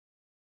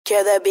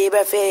Cure the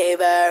Bieber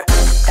fever.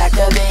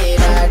 Dr.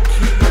 Bieber.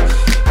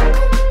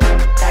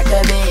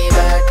 Dr.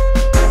 Bieber.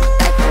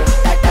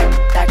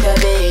 Dr.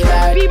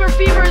 Bieber. Bieber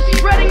fever is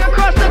spreading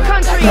across the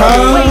country.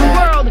 Wait,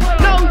 world,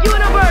 no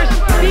universe.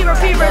 Bieber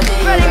fever is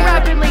spreading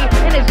rapidly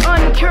and is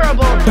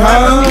uncurable. I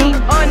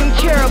repeat,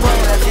 uncurable.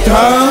 Dr.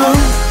 Bieber.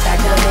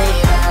 Dr.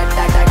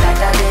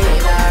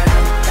 Bieber.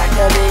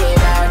 Dr.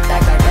 Bieber.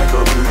 Dr.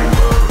 Bieber.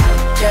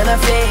 Cure the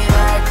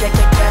fever. Cure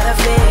the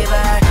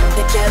fever.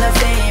 Cure the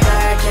fever.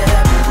 Cure the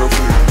Bieber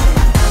fever.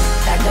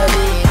 Dr.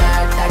 Bieber.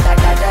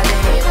 Dr.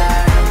 Bieber.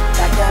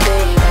 Dr.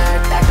 Bieber.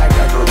 Dr.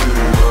 Bieber.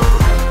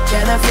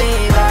 Cure the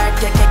fever.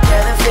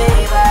 Cure the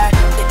fever.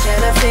 Cure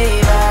the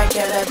fever.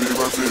 Cure the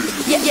Bieber fever.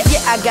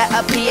 Yeah, I got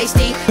a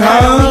PhD.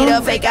 I don't need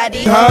a fake ID.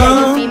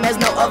 Yeah, you females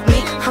know of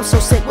me. I'm so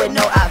sick with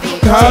no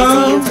IV.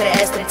 JTU to the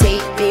S to the T.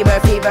 Bieber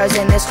fever's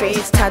in the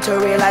streets. Time to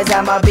realize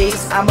I'm a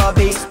beast. I'm a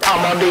beast.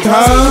 I'm a beast.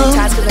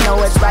 Times cause I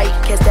know it's right.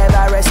 Kiss that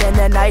virus in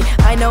the night.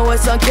 I know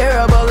it's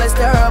uncurable, it's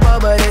terrible,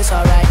 but it's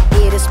alright.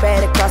 It is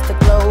spread across the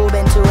globe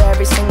into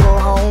every single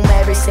home,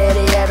 every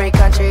city, every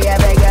country,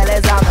 every girl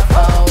is on the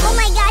phone. Oh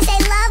my gosh, I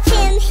love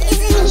him.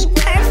 Isn't he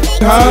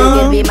perfect? You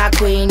can be my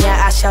queen,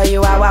 yeah, I'll show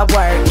you how I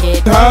work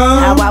it.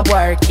 How I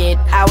work it,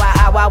 how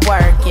I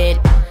work it.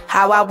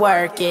 How I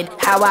work it,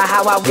 how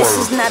I work it. This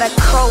is not a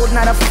cold,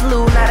 not a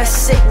flu, not a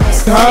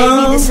sickness.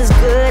 Baby, this is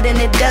good and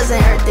it doesn't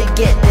hurt to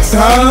get this.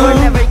 You're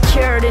never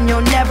cured and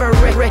you'll never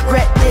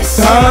regret this.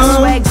 My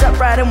swag's up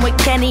riding with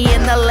Kenny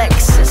in the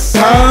Lexus.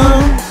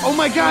 Oh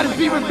my God, it's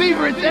Bieber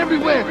fever, it's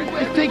everywhere.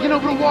 It's taking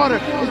over the water,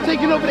 it's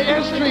taking over the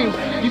airstreams.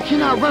 You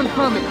cannot run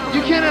from it,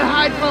 you cannot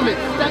hide from it.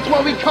 That's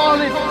why we call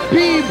it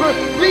Bieber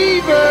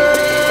fever.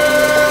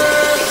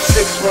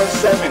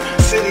 617,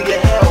 city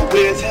of hell,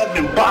 where's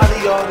heaven?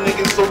 Body all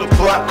niggas, so the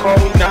block call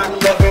me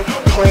 911.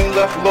 Plane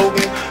left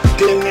Logan,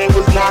 then it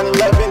was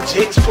 911.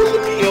 Jake's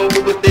pulling me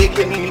over, but they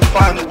can't even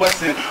find the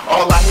Westin.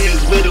 All I hear is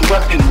where the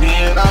weapon,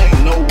 man, I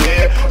ain't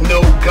nowhere.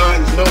 No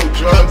guns, no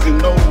drugs, and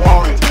no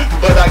warrants.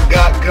 But I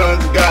got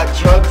guns, got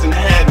drugs, and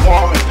had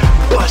warrants.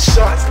 Bust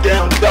shots,